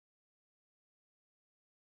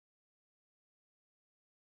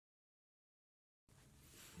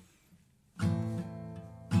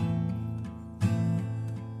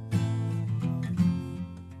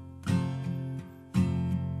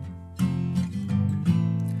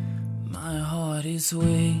is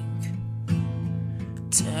weak.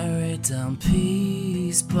 Tear it down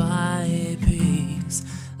piece by piece.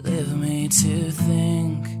 Leave me to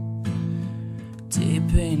think.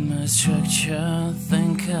 Deep in my structure,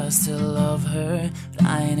 think I still love her, but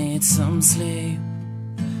I need some sleep.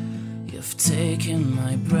 You've taken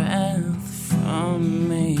my breath from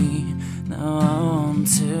me. Now I want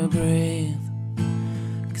to breathe,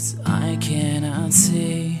 'cause I cannot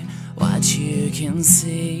see what you can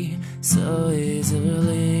see so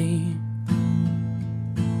easily.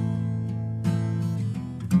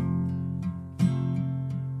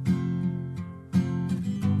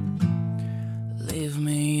 Leave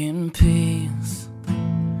me in peace,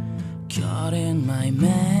 caught in my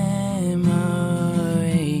memories,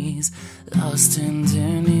 lost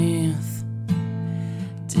underneath.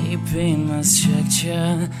 Deep in my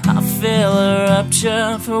structure, I feel a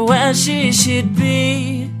rupture for where she should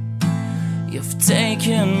be. You've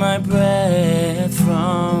taken my breath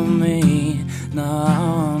from me. Now I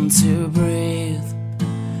want to breathe,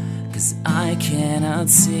 'cause I cannot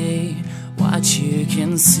see what you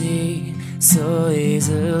can see so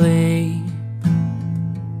easily.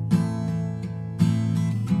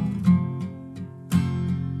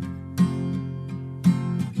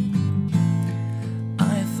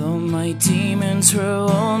 I thought my demons were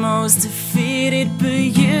almost defeated, but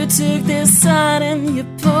you took their side and you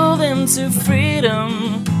pulled them to freedom.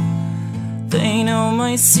 They know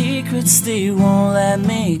my secrets, they won't let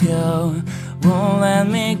me go, won't let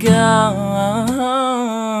me go.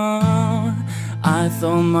 I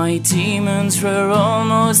thought my demons were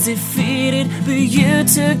almost defeated, but you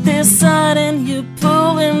took their side and you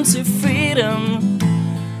pulled them to freedom.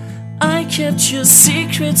 I kept your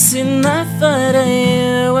secrets and I thought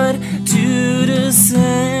I would do the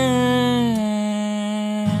same.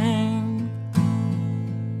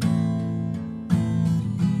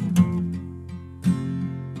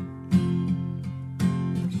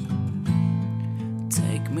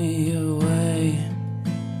 Take me away.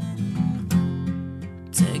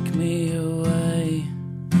 Take me away.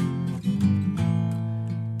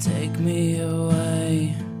 Take me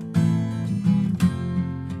away.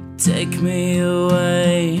 Take me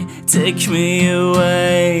away. Take me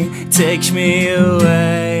away. Take me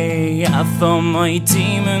away. I thought my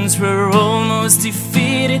demons were almost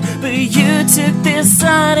defeated, but you took their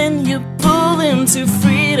side and you pulled them to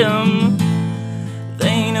freedom.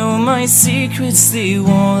 They know my secrets, they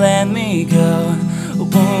won't let me go,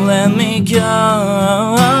 won't let me go.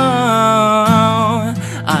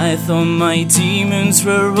 I thought my demons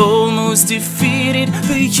were almost defeated,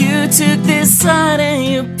 but you took their side and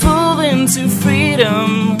you pulled them to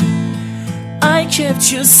freedom. I kept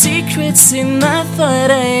your secrets and I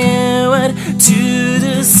thought I would do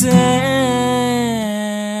the same.